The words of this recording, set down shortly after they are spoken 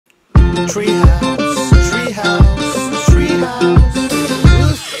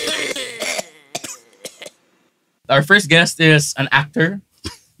Our first guest is an actor.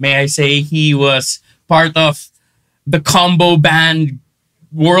 May I say he was part of the combo band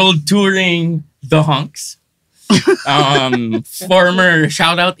world touring The Hunks. Former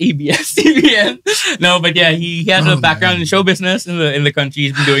shout out ABS TVN. No, but yeah, he has a background in show business in the country.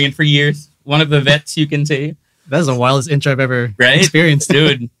 He's been doing it for years. One of the vets, you can say. That's the wildest intro I've ever experienced,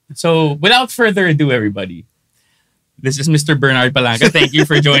 dude. So without further ado, everybody, this is Mr. Bernard Palanca. Thank you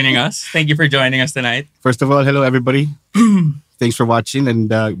for joining us. Thank you for joining us tonight. First of all, hello everybody. Thanks for watching,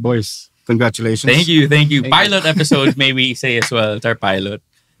 and boys, congratulations. Thank you. Pilot episode, may we say as well. It's our pilot.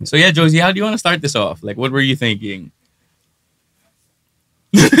 So yeah, Josie, how do you want to start this off? Like, what were you thinking?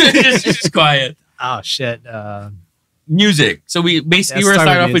 just quiet. Oh shit. Music. So we basically we're start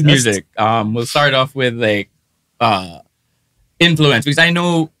off with music. We'll start off with like influence, because I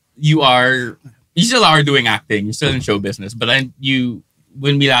know you still are doing acting. You're still in show business, but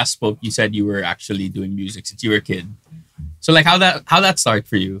when we last spoke, you said you were actually doing music since you were a kid. So like how that start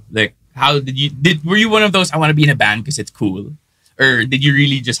for you? Like how were you one of those I want to be in a band because it's cool? Or did you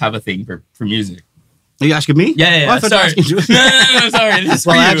really just have a thing for music? Are you asking me? Yeah. Oh, sorry. No, sorry. This is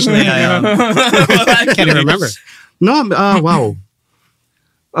well, for actually, I can't even remember. No, wow.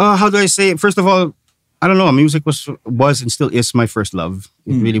 How do I say it? First of all, I don't know. Music was and still is my first love.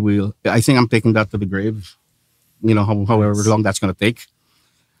 It really will. I think I'm taking that to the grave. You know, however long that's going to take.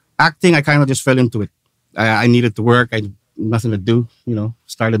 Acting, I kind of just fell into it. I needed to work. I had nothing to do. You know,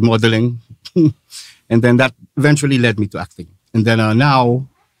 started modeling. And then that eventually led me to acting. And then now,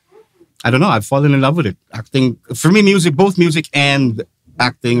 I don't know, I've fallen in love with it. Acting, for me, both music and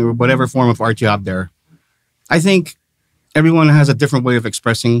acting, or whatever form of art you have there. I think everyone has a different way of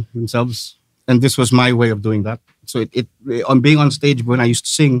expressing themselves. And this was my way of doing that. So on being on stage when I used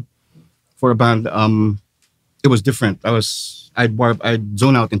to sing for a band, it was different. I'd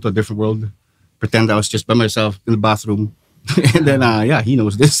zone out into a different world, pretend I was just by myself in the bathroom. And then, he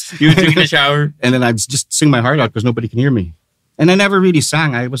knows this. You were taking a shower? And then I'd just sing my heart out because nobody can hear me. And I never really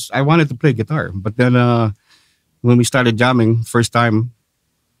sang. I wanted to play guitar. But then when we started jamming, first time,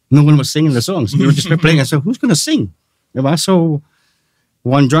 no one was singing the songs. We were just playing. I said, who's going to sing? So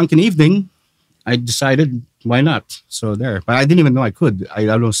one drunken evening, I decided, why not? So there. But I didn't even know I could. I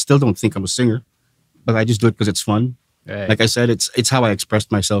still don't think I'm a singer. But I just do it because it's fun. Right. Like I said, it's how I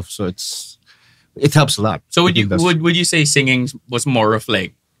expressed myself. So it helps a lot. So would you say singing was more of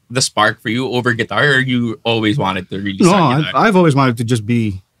like the spark for you over guitar, or you always wanted to really start guitar? I've always wanted to just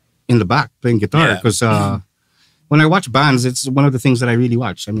be in the back playing guitar, because when I watch bands, it's one of the things that I really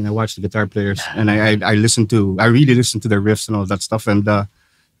watch. I mean, I watch the guitar players and I really listen to their riffs and all that stuff, and I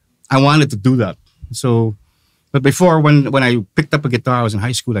wanted to do that. So, but before, when I picked up a guitar, I was in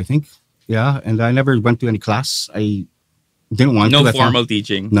high school, I think. Yeah, and I never went to any class. I didn't want to. No formal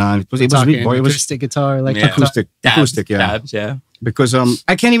teaching. No, it was acoustic guitar, like acoustic, yeah. Tabs, yeah. Because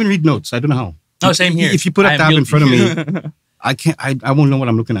I can't even read notes. I don't know how. Oh, same here. If you put a tab in front of me, I can't. I won't know what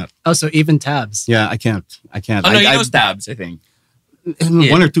I'm looking at. Oh, so even tabs? Yeah, I can't. Oh no, you know tabs. I think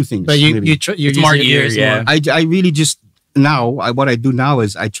one or two things. But you're more ears. Yeah. I really just what I do now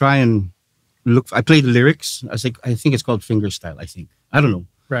is I try and look. I play the lyrics. I think it's called fingerstyle. I don't know.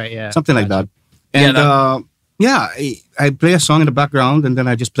 Right. Yeah. Something like that. And I play a song in the background, and then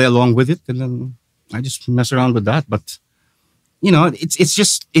I just play along with it, and then I just mess around with that. But you know,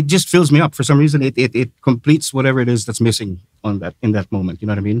 it just fills me up for some reason. It completes whatever it is that's missing in that moment. You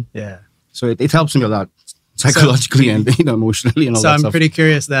know what I mean? Yeah. So it helps me a lot psychologically and emotionally and all that stuff. So I'm pretty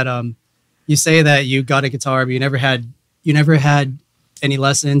curious that you say that you got a guitar, but you never had any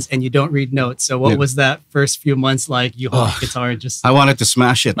lessons, and you don't read notes. So what was that first few months like? You hold the guitar and just... I wanted to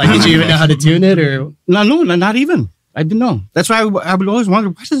smash it. Like, did you even know how to tune it, or... No, not even. I didn't know. That's why I would always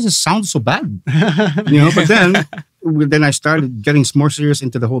wonder, why does this sound so bad? But then I started getting more serious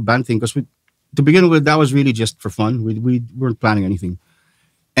into the whole band thing, because to begin with, that was really just for fun. We weren't planning anything.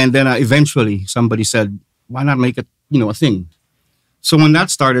 And then eventually somebody said, why not make it, a thing? So when that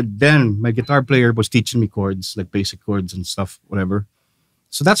started, then my guitar player was teaching me chords, like basic chords and stuff, whatever.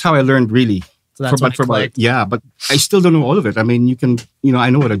 So that's how I learned, really. So that's but I still don't know all of it. I mean, I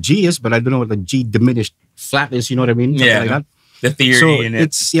know what a G is, but I don't know what a G diminished flat is. You know what I mean? Something like that. The theory so in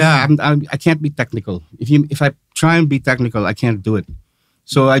it. I can't be technical. If I try and be technical, I can't do it.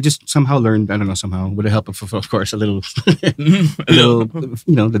 So I just somehow learned. I don't know, somehow with the help of course, a little, the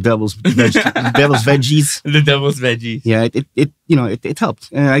devil's veggies. The devil's veggies. Yeah, it helped.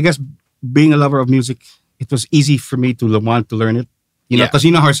 And I guess being a lover of music, it was easy for me to want to learn it. Because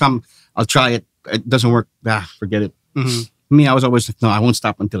you know how I'll try it, it doesn't work. Forget it. Mm-hmm. Me, I was always like, no, I won't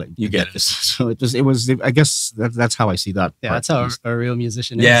stop until I You get it. this. So it was. I guess that's how I see that. Yeah, part. that's how a real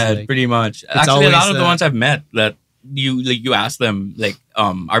musician is. Yeah, like, pretty much. Actually, a always, lot of the ones I've met that you ask them like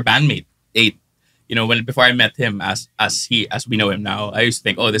our bandmate 8. You know, when before I met him as we know him now, I used to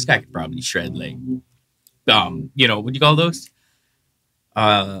think, oh, this guy could probably shred like you know, what do you call those?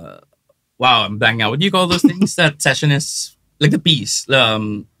 Wow, I'm blanking out. What do you call those things that session is like the piece,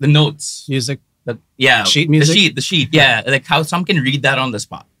 the notes, music. yeah, Sheet music? the sheet, yeah. Like how some can read that on the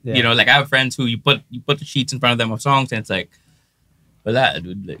spot. Yeah. You know, like I have friends who you put the sheets in front of them of songs, and it's like, well, that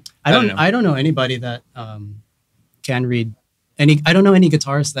dude, like I don't know anybody that can read any. I don't know any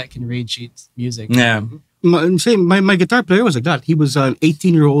guitarists that can read sheet music. Yeah, My guitar player was like that. He was an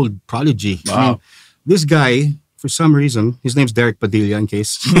 18-year-old prodigy. Wow. I mean, this guy, for some reason, his name's Derek Padilla. In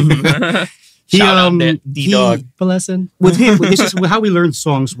case Shout out D-Dog. Lesson. with him, this is how we learned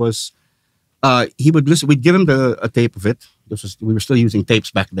songs was. He would listen. We'd give him a tape of it. We were still using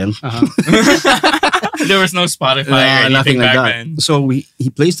tapes back then. There was no Spotify or anything nothing like back that. then. So he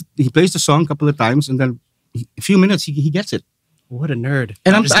plays the song a couple of times, and then a few minutes he gets it. What a nerd.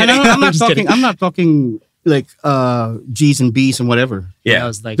 And I'm just kidding. not just talking. kidding. I'm not talking like G's and B's and whatever. Yeah, I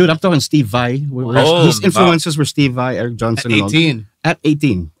was like, Dude, I'm talking Steve Vai. Oh, His influences were Steve Vai, Eric Johnson. at and all. 18. At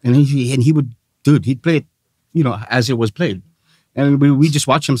 18, and he would, he'd play it, you know, as it was played, and we just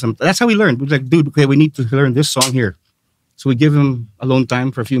watch him. That's how we learned. We're like, dude, okay, we need to learn this song here. So we give him alone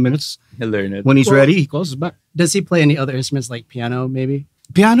time for a few minutes. he'll learn it. When he's ready, he calls us back. Does he play any other instruments like piano, maybe?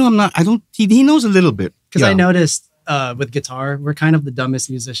 Piano, I'm not. I don't. He knows a little bit. Because I Yeah. noticed with guitar, we're kind of the dumbest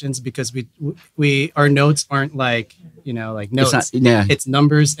musicians because we our notes aren't like, you know, like notes. It's not, yeah. It's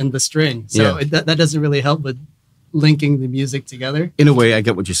numbers and the string. So Yeah. that doesn't really help with linking the music together. In a way, I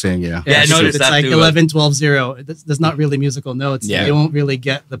get what you're saying. Yeah. Yeah, I so noticed it's that like too. 11, 12, 0. There's not really musical notes. Yeah. You won't really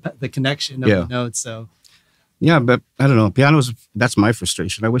get the connection of Yeah. the notes. So Yeah, but I don't know. That's my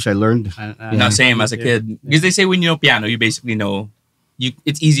frustration. I wish I learned. No, same as a kid. Because they say when you know piano, you basically know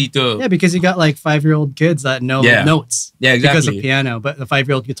it's easy to yeah, because you got like 5-year-old kids that know Yeah. notes. Yeah, Because exactly. of piano, but the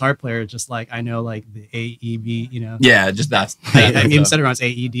 5-year-old guitar player is just like, I know like the A, E, B, you know. Yeah, just that's I even said around A,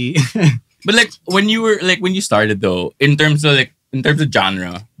 E, D. But like when you started though, in terms of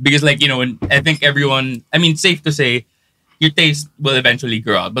genre, because like, you know, when I think everyone, I mean, safe to say, your taste will eventually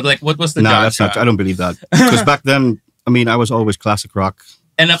grow out. But like, what was the No, genre? that's not. I don't believe that. Because back then, I mean, I was always classic rock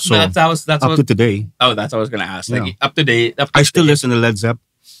And So, that's up what. to today. Oh, that's what I was gonna ask. Like Yeah. up to date. I still listen to Led Zepp.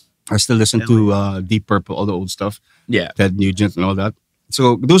 I still listen to Deep Purple, all the old stuff, Yeah, Ted Nugent and all that. So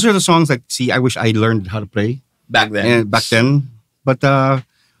those are the songs like, see, I wish I learned how to play back then. and back then. But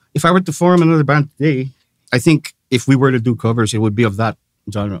if I were to form another band today, I think if we were to do covers, it would be of that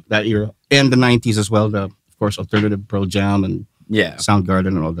genre, that era, and the '90s as well. Of course, alternative Pearl Jam and Yeah. Soundgarden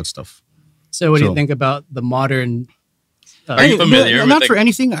and all that stuff. So what do you So- think about the modern? Are you familiar with Not the- for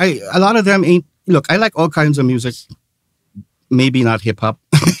anything. A lot of them ain't. Look, I like all kinds of music. Maybe not hip hop.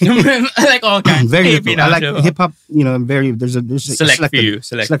 I like all kinds. Very Maybe hip hop. I not like sure. hip hop. You know, there's a Select few.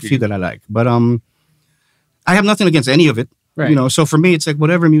 select few that I like. But I have nothing against any of it. Right. You know, so for me, it's like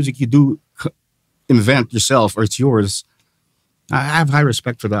whatever music you do invent yourself or it's yours. I have high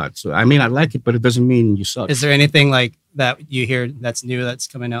respect for that. So I mean, I like it, but it doesn't mean you suck. Is there anything like that you hear that's new that's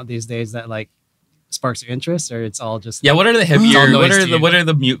coming out these days that like sparks your interest, or it's all just Yeah, what are the It's all heavier? noise What are to the you. what are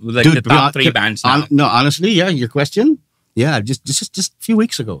the like Dude, the to be top hon- 3 bands now? No, honestly, yeah. Your question, yeah. Just a few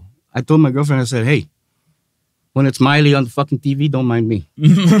weeks ago, I told my girlfriend, I said, "Hey, when it's Miley on the fucking TV, don't mind me."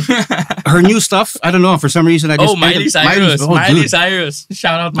 Her new stuff, I don't know. For some reason, I just Oh, Miley Cyrus. oh, Miley dude. Cyrus.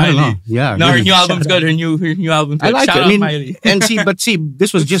 Shout out I don't Miley. know. Yeah, No, her really. new album's good. Her new album's good. I like Shout it. out I mean, Miley. and see,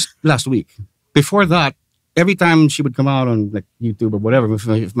 this was just last week. Before that, every time she would come out on like YouTube or whatever,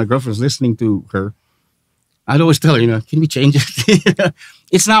 if my girlfriend's listening to her, I'd always tell her, you know, can we change it?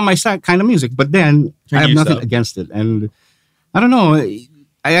 It's not my kind of music, but then Her I have new nothing stuff. against it, and I don't know.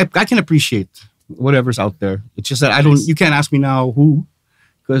 I can appreciate whatever's out there. It's just that I don't. You can't ask me now who,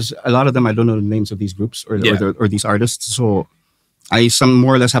 because a lot of them I don't know the names of these groups Yeah. or these artists. So I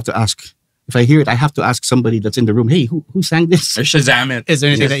more or less have to ask. If I hear it, I have to ask somebody that's in the room. Hey, who sang this? Or Shazam it. Is there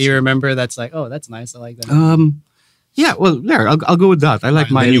anything Yes. that you remember that's like, oh, that's nice, I like that? Yeah. Well, there. I'll go with that. I like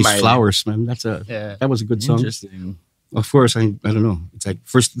The new Miley's Miley. Flowers, man. Yeah. That was a good song. Interesting. Of course, I don't know. It's like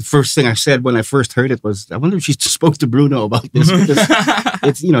the first thing I said when I first heard it was, I wonder if she spoke to Bruno about this because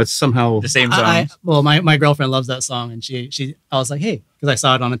it's it's somehow The same song. Well, my girlfriend loves that song, and I was like, hey, because I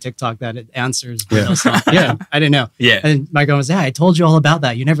saw it on a TikTok that it answers Bruno's song. Yeah, I didn't know. Yeah. And my girl was, yeah, I told you all about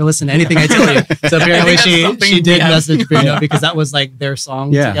that. You never listen to anything I tell you. So apparently that's something she we did have. message Bruno because that was like their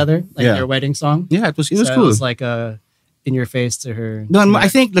song Yeah. together, like Yeah. their wedding song. yeah, it was So cool. It was like in your face to her. No, and I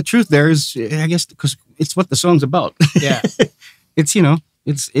think the truth there is, I guess, because it's what the song's about. Yeah. It's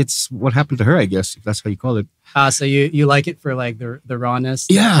it's what happened to her, I guess, if that's how you call it. So you like it for like the rawness,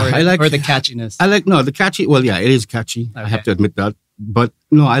 Yeah, or, I like or the catchiness. I like the catchy. Well, yeah, it is catchy. I have Okay. to admit that. But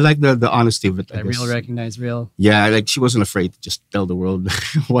no, I like the honesty of it. I That guess. real recognize real. Yeah, like she wasn't afraid to just tell the world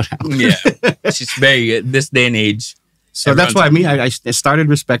what happened. Yeah, she's very this day and age. So that's why I started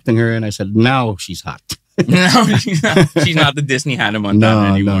respecting her, and I said, now she's hot. No, she's not the Disney Hannah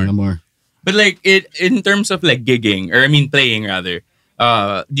Montana anymore. No more. But like it in terms of like gigging, or I mean playing rather.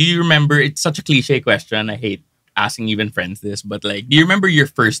 Do you remember? It's such a cliche question. I hate asking even friends this, but like, do you remember your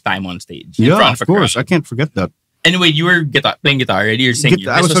first time on stage? In Yeah, front of a course. crowd? I can't forget that. Anyway, you were playing guitar already. You're singing.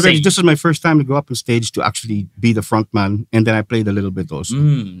 This was my first time to go up on stage to actually be the front man, and then I played a little bit also.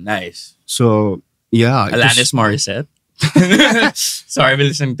 Nice. So yeah, Alanis Morissette. Sorry, I've been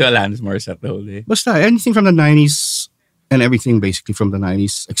listening to Alanis Morissette the whole day. basta anything from the 90s and everything basically from the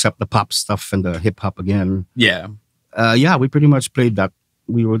 90s except the pop stuff and the hip hop again. Yeah. Yeah, we pretty much played that.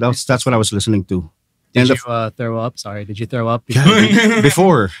 That's what I was listening to. Did And you throw up? Sorry, did you throw up?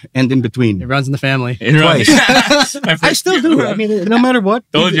 before and in It between. runs in the family. Twice. My I first- still do. I mean, no matter what.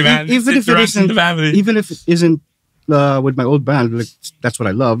 Told you, man. Even if It it runs in isn't, the family. even if it isn't with my old band, like, that's what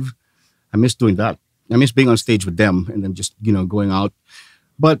I love. I miss doing that. I miss being on stage with them and then just going out.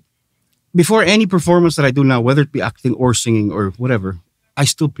 But before any performance that I do now, whether it be acting or singing or whatever, I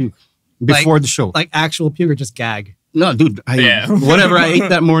still puke before the show. Like actual puke or just gag? No, dude. Yeah. Whatever I ate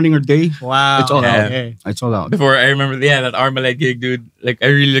that morning or day, Wow. it's all Yeah. out. Okay. It's all out. Before I remember, that Armalite gig, dude. Like I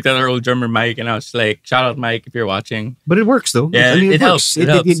really looked at our old drummer Mike, and I was like, "Shout out Mike if you're watching." But it works though. Yeah, I mean, it works. helps. It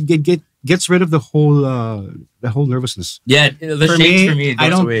helps. It gets rid of the whole nervousness. Yeah, the For shakes me, for me. It I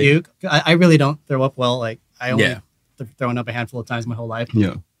goes don't away. puke. I really don't throw up well. Like I only Yeah. thrown up a handful of times my whole life.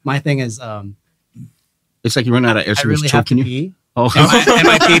 Yeah. My thing is, It's like you run out of air, I so it's really have to choking you. pee. Oh, And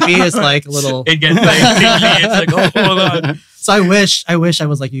my pee is like a little. It gets like tingly. It's like, oh, hold on. So I wish I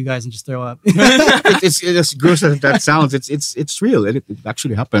was like you guys and just throw up. it's as gross as that sounds. It's real. It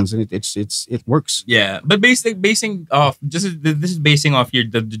actually happens, and it works. Yeah, but basing off this is basing off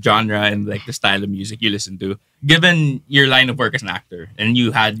the genre and like the style of music you listen to. Given your line of work as an actor, and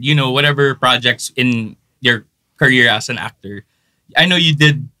you had whatever projects in your career as an actor, I know you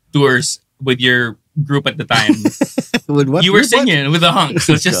did tours with your group at the time. With what? You were With what? singing with the hunks.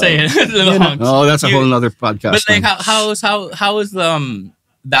 Let's just say it, the hunks. Oh, that's a You- whole nother podcast. But like, man. how was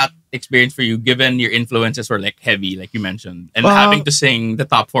that experience for you? Given your influences were like heavy, like you mentioned, and having to sing the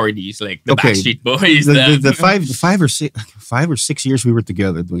top 40s, like the Okay. Backstreet Boys. the 5 or 6 years we were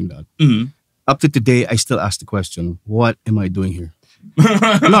together doing that. Mhm. Up to today, I still ask the question, "What am I doing here?"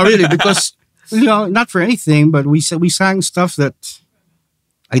 No, really, because not for anything, but we sang stuff that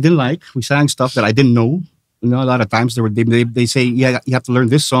I didn't like. We sang stuff that I didn't know. A lot of times they say, "Yeah, you have to learn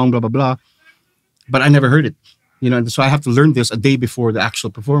this song," blah blah blah, but I never heard it. So I have to learn this a day before the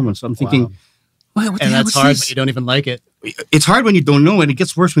actual performance. So I'm thinking, Wow. what the And hell that's was hard this? when you don't even like it. It's hard when you don't know, and it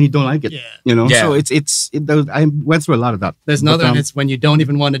gets worse when you don't like it. Yeah. Yeah. So I went through a lot of that. There's But, another one. It's when you don't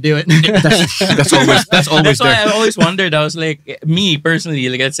even want to do it. that's always That's why there. I always wondered. I was like, me personally,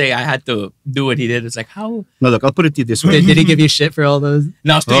 like let's say I had to do what he did. It's like how? No, look, I'll put it to you this way. Did he give you shit for all those?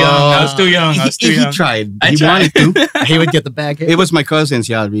 No, I was too young. I was too young. I was too He young. tried. I He tried. wanted to. He would get the bag. It was my cousins,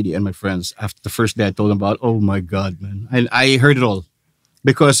 yeah, really, and my friends. After the first day, I told them about. Oh my god, man! I heard it all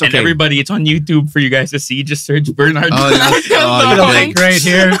because And okay, everybody, it's on YouTube for you guys to see. Just search Bernard. Oh, that's- oh, Little yeah. link right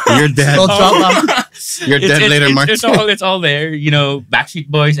here. you're dead. Little drop off. You're dead later, Mark. It's all there. Backstreet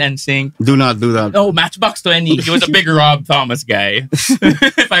Boys and Sync. Do not do that. Oh, Matchbox 20. He was a big Rob Thomas guy,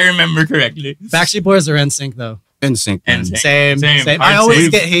 if I remember correctly. Backstreet Boys are NSYNC though. NSYNC. man. NSYNC. Same. Same. I Hard always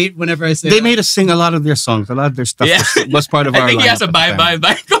save. get hate whenever I say They that. made us sing a lot of their songs. A lot of their stuff Yeah. was part of our I think he lineup has a at the bye time. bye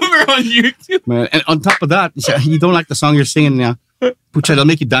bye cover on YouTube. Man. And on top of that, you don't like the song you're singing now. Pucha, they'll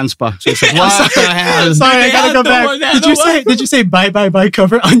make you dance pa. So it's like, what the hell? Sorry, I gotta go The back. one, the Did you say bye bye bye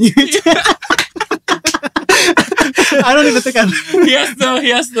cover on YouTube? I don't even think I've He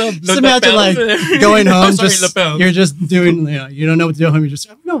has the just imagine like lapels. going home, Oh, sorry, just lapels. you're just doing, you don't know what to do at home. You're just,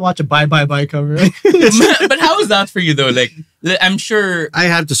 I'm gonna watch a bye bye bye cover. But how was that for you though? Like, I'm sure. I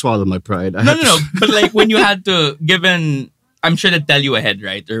had to swallow my pride. No. But like when you had to, I'm sure they tell you ahead,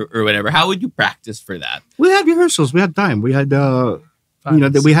 right, or whatever. How would you practice for that? We had rehearsals. We had time. We had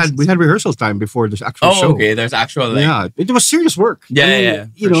we had rehearsal time before the actual Oh, show. okay. There's actual like. Yeah, it was serious work. Yeah, I mean, yeah,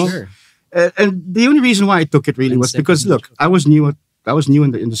 You For know, sure. and the only reason why I took it really And was simple because look, I was new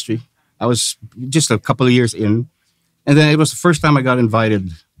in the industry. I was just a couple of years in, and then it was the first time I got invited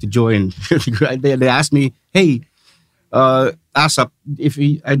to join. They asked me, "Hey, ASAP,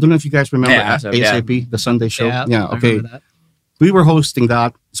 I don't know if you guys remember Yeah, ASAP, yeah. ASAP, the Sunday show. I Yeah, okay. remember that. we were hosting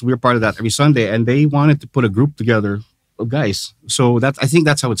that, so we were part of that every Sunday, and they wanted to put a group together of guys. So I think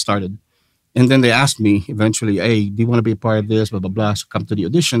that's how it started. And then they asked me eventually, "Hey, do you want to be a part of this? Blah blah blah." So come to the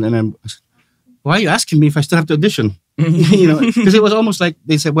audition, and I said, "Why are you asking me if I still have to audition?" Because it was almost like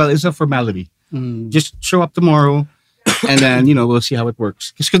they said, "Well, it's a formality. Just show up tomorrow, and then we'll see how it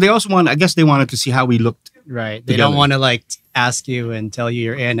works." Because they also I guess they wanted to see how we looked. Right. They don't want to like ask you and tell you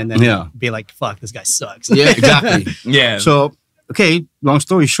you're in, and then be like, "Fuck, this guy sucks." Yeah, exactly. Yeah. So okay, long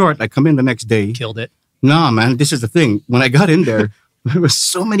story short, I come in the next day. Killed it. Nah, man, this is the thing. When I got in there, there were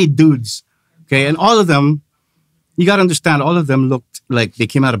so many dudes. Okay, and all of them, you got to understand, all of them looked like they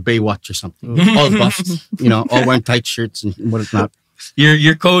came out of Baywatch or something. All buffed, all wearing tight shirts and whatnot.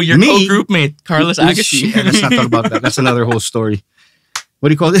 Your co-group mate, Carlos Agassi. Let's not talk about that. That's another whole story. What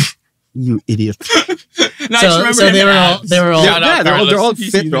do you call it? You idiot. No, I just remember they were all they're all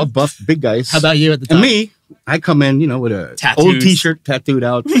fit, they're all buffed, big guys. How about you at the time? And me, I come in, with a Tattoos. old t-shirt tattooed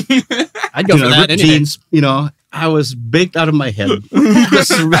out. I'd go for that. Ripped jeans, I was baked out of my head.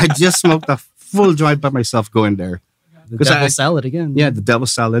 Because I just smoked a full joint by myself going there. The devil's salad again. Yeah, the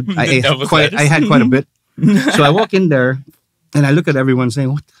devil's salad. I lettuce. had quite a bit. So I walk in there and I look at everyone saying,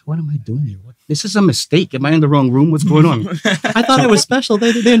 what am I doing here? This is a mistake. Am I in the wrong room? What's going on? I thought I was special.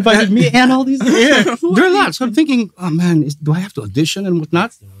 They invited me and all these. Yeah, there are lots. So I'm thinking, oh man, do I have to audition and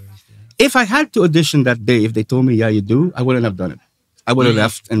whatnot? If I had to audition that day, if they told me, yeah, you do, I wouldn't have done it. I would have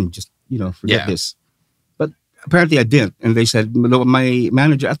left and just, forget this. But apparently I didn't. And they said, my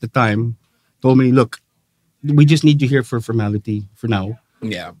manager at the time told me, look, we just need you here for formality for now.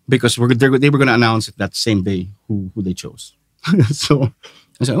 Yeah. Because they were going to announce it that same day who they chose. So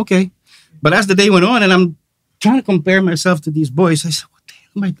I said, okay. But as the day went on and I'm trying to compare myself to these boys, I said, what the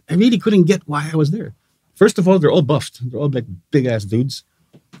hell am I really couldn't get why I was there. First of all, they're all buffed. They're all like big ass dudes.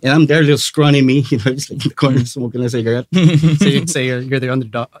 And I'm there, little scrawny me, just like in the corner smoking a cigarette. So you'd say you're the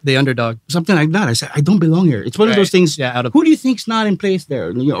underdog. Something like that. I said, I don't belong here. It's one of those things. Yeah, who do you think's not in place there,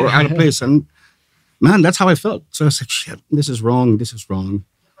 or out of place? And man, that's how I felt. So I was like, shit, this is wrong. This is wrong.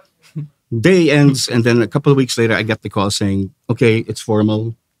 Day ends, and then a couple of weeks later, I get the call saying, okay, it's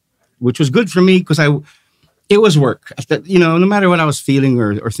formal, which was good for me because it was work. No matter what I was feeling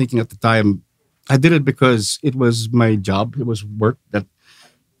or thinking at the time, I did it because it was my job. It was work that.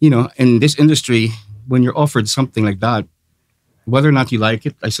 In this industry, when you're offered something like that, whether or not you like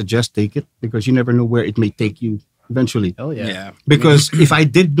it, I suggest take it because you never know where it may take you eventually. Oh yeah. Because if I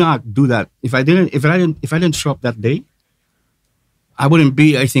did not do that, if I didn't show up that day, I wouldn't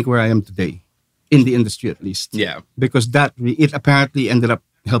be, I think, where I am today, in the industry at least. Yeah. Because it apparently ended up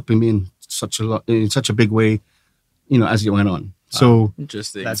helping me in such a big way, as it went on. So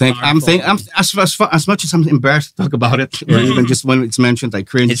interesting. I'm as much as I'm embarrassed to talk about it, or even just when it's mentioned, I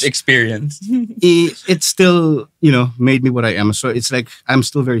cringe. It's experience. It still, made me what I am. So it's like I'm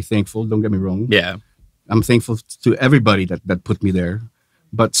still very thankful. Don't get me wrong. Yeah, I'm thankful to everybody that put me there.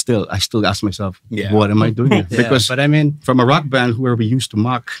 But still, I still ask myself, what am I doing here? Because but I mean, from a rock band where we used to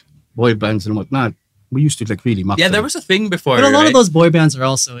mock boy bands and whatnot, we used to like really mock. Yeah, them. there was a thing before. But a lot of those boy bands are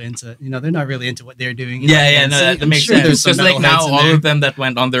also into, they're not really into what they're doing. That makes sure sense. Because like now, all there. of them that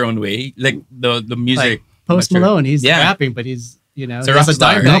went on their own way, like the music. Like Post Malone, he's rapping, but he's he a has rock a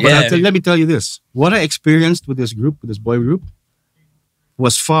star. dime No, bag. but let me tell you this: what I experienced with this boy group,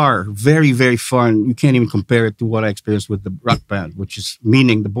 was very, very far, and you can't even compare it to what I experienced with the rock band, which is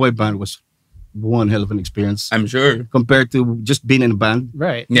meaning the boy band was one hell of an experience. I'm sure. Compared to just being in a band.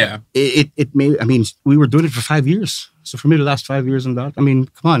 Right. Yeah. It made, we were doing it for 5 years. So for me, the last 5 years and that, come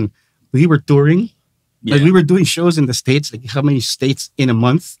on. We were touring. Yeah. Like we were doing shows in the States, like how many states in a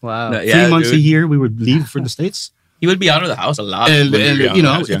month? Wow. 3 months a year, we would leave for the States. He would be out of the house a lot. And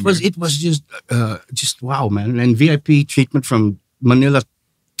it was just wow, man. And VIP treatment from Manila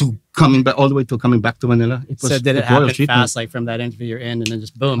to coming back all the way to coming back to Manila. It was So did it royal happen treatment. fast, like from that interview you're in, and then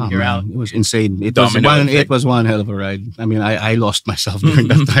just boom, Oh, you're man, out? It was insane. It Domino was one hell of a ride. I lost myself during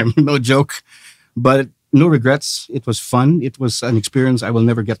that time. No joke. But no regrets. It was fun. It was an experience I will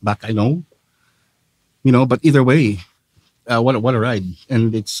never get back, I know. But either way, what a ride.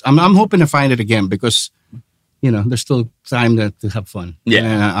 And I'm hoping to find it again because there's still time to have fun.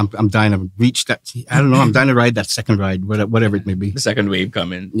 Yeah. I'm dying to reach that. I don't know. I'm dying to ride that second ride, whatever it may be. The second wave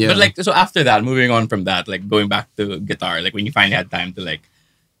coming. Yeah. But so after that, moving on from that, like going back to guitar, like when you finally had time to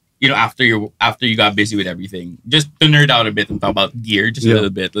after you got busy with everything, just to nerd out a bit and talk about gear just a little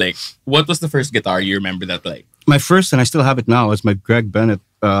bit. Like, what was the first guitar you remember that like? My first, and I still have it now, is my Greg Bennett,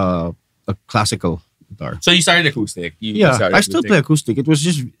 a classical guitar. So you started acoustic. I still play acoustic. It was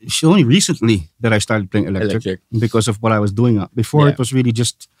just only recently that I started playing electric. because of what I was doing. Before, it was really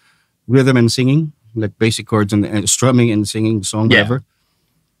just rhythm and singing. like basic chords and strumming and singing the song, Yeah. whatever.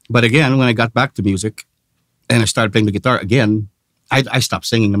 But again, when I got back to music and I started playing the guitar again, I stopped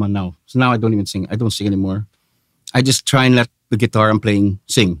singing naman now. So now I don't even sing. I don't sing anymore. I just try and let the guitar I'm playing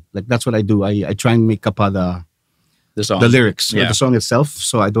sing. Like that's what I do. I try and make up The song. the lyrics or Yeah. the song itself,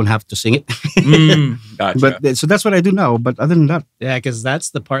 so I don't have to sing it. Gotcha. But so that's what I do now. But other than that, Yeah, because that's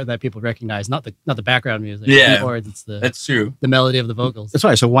the part that people recognize, not the background music. Yeah. The chords, it's That's true. the melody of the vocals. that's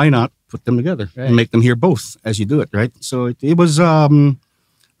why. So why not put them together Right. and make them hear both as you do it, right? So it was.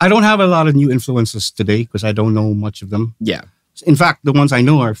 I don't have a lot of new influences today because I don't know much of them. Yeah. In fact, the ones I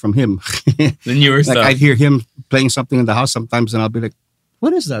know are from him. The newer Like stuff. I'd hear him playing something in the house sometimes, and I'll be like,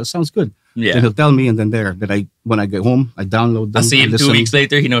 "What is that? It sounds good." Yeah. And he'll tell me, and then when I get home, I download them. I'll see I him 2 listen. weeks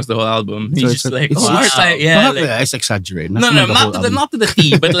later. He knows the whole album. He's So just like, it's- oh, wow. it's like, yeah. Well, like, it's exaggerated. no, not to the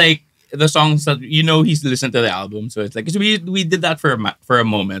T, but like the songs that he's listened to the album. So it's like 'cause we did that for a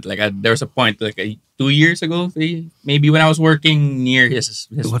moment. Like there was a point like 2 years ago, maybe when I was working near his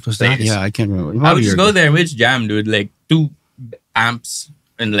What was that? place. Yeah, I can't remember. I About a would year just go ago. there and we'd just jam, dude. Like 2 amps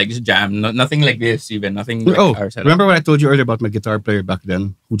and like just jam. Nothing like this, even nothing. Like Oh, our setup. remember what I told you earlier about my guitar player back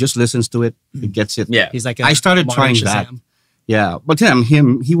then, who just listens to it, he gets it. Yeah, He's like I started modern trying that. Shazam. Yeah, but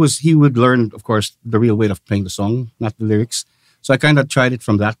he would learn, of course, the real way of playing the song, not the lyrics. So I kind of tried it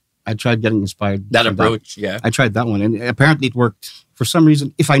from that. I tried getting inspired. that from approach. Yeah, I tried that one, and apparently it worked. For some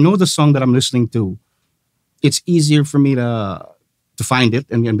reason, if I know the song that I'm listening to, it's easier for me to find it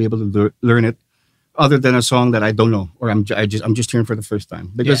and be able to learn it, other than a song that I don't know or I'm just hearing for the first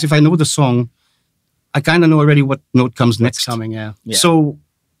time. Because Yeah. if I know the song, I kind of know already what note comes What's next. coming, yeah. Yeah. So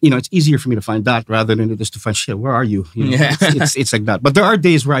it's easier for me to find that rather than just to find shit. Where are you? You know, Yeah. it's like that. But there are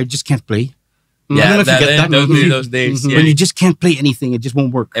days where I just can't play. I don't know yeah. if you get that. Those days. When Yeah, you just can't play anything, it just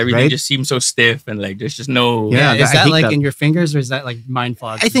won't work. everything right? just seems so stiff and like there's just no. Yeah. Is I that hate like that. in your fingers or is that like mind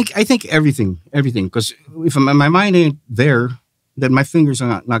fog? I think everything. Because if my mind ain't there, then my fingers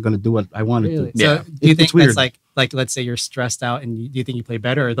are not going to do what I want it Really? to. Yeah. So do you It's think weird. that's like let's say you're stressed out and do you think you play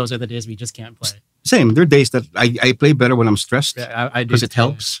better or those are the days we just can't play? Same. There are days that I play better when I'm stressed Yeah, I do because it too.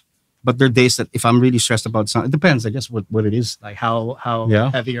 helps. But there are days that if I'm really stressed about something, it depends. I guess what it is. Like how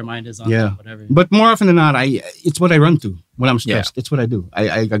Yeah. heavy your mind is on Yeah. whatever. But more often than not, it's what I run to when I'm Yeah. stressed. It's what I do.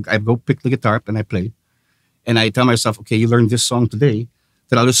 I go pick the guitar up and I play, and I tell myself, okay, you learned this song today,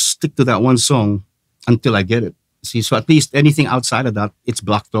 then I'll just stick to that one song until I get it. See, so at least anything outside of that, it's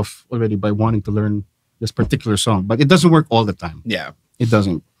blocked off already by wanting to learn this particular song. But it doesn't work all the time. Yeah. It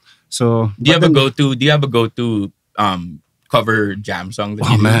doesn't. So Do you but have a then- go-to? Do you have a go-to cover jam song? That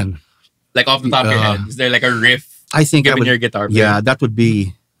Oh you do? man, Like off the top of your head, is there like a riff I think I given would, your guitar? player? yeah, that would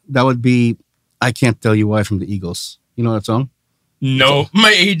be. I can't tell you why from the Eagles. You know that song? No,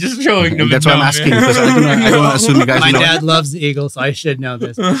 my age is showing. them That's why I'm now, asking man. because I don't want to assume you guys My know. dad loves the Eagles, so I should know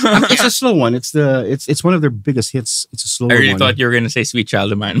this. It's a slow one. It's one of their biggest hits. It's a slow I really one. thought you were gonna say "Sweet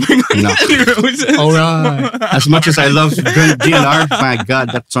Child of Mine." No. All right. As much as I love GNR, my God,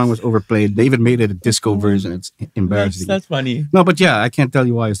 that song was overplayed. They even made it a disco version. It's embarrassing. That's funny. No, but yeah, I can't tell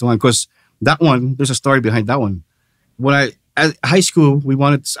you why it's the one because that one. There's a story behind that one. When at high school, I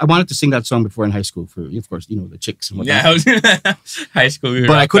wanted to sing that song before in high school for, of course, the chicks and whatnot. Yeah, I was high school. we were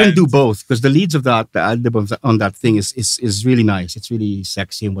But I rock couldn't do bands. both because the leads of that, the ad-lib on that thing is really nice. It's really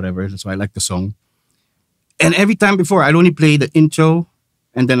sexy and whatever. That's why I like the song. And every time before, I'd only play the intro,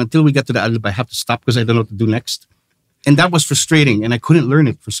 and then until we get to the ad-lib, I have to stop because I don't know what to do next. And that was frustrating, and I couldn't learn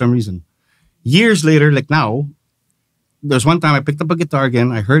it for some reason. Years later, like now, there's one time I picked up a guitar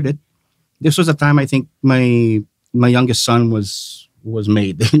again. I heard it. This was a time I think my youngest son was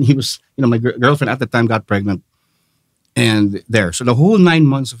made, and he was, my girlfriend at the time got pregnant. And so the whole 9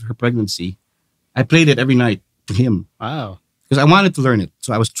 months of her pregnancy, I played it every night to him Wow. because I wanted to learn it.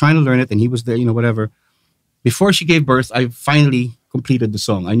 So I was trying to learn it, and he was there, whatever. Before she gave birth, I finally completed the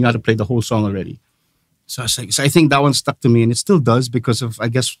song. I knew how to play the whole song already. So I think that one stuck to me, and it still does because of, I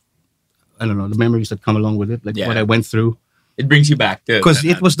guess, I don't know, the memories that come along with it, like Yeah. what I went through. It brings you back to Because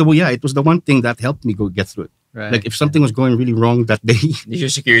it was the one thing that helped me get through it. Right. Like if something was going really wrong that day, It's your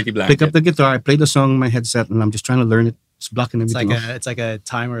security blanket. pick up the guitar, I play the song on my headset, and I'm just trying to learn it. It's blocking It's everything like off. it's like a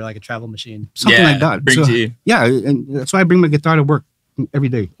timer, like a travel machine. Something like that. Brings So, you. yeah, and that's why I bring my guitar to work every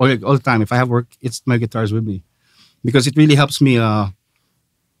day, or like, all the time. If I have work, it's my guitar's with me because it really helps me.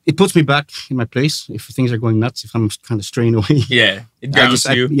 It puts me back in my place if things are going nuts. If I'm kind of straying away, Yeah, it grounds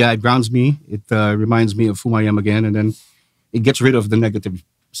you. it grounds me. It reminds me of who I am again, and then it gets rid of the negative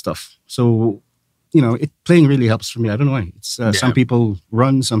stuff. So, playing really helps for me. I don't know why. It's some people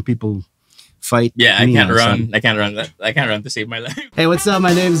run, some people fight. Yeah, I me can't now, run. son. I can't run. I can't run to save my life. Hey, what's up?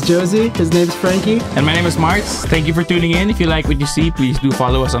 My name's Josie. His name's Frankie. And my name is Marts. Thank you for tuning in. If you like what you see, please do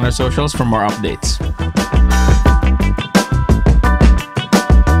follow us on our socials for more updates.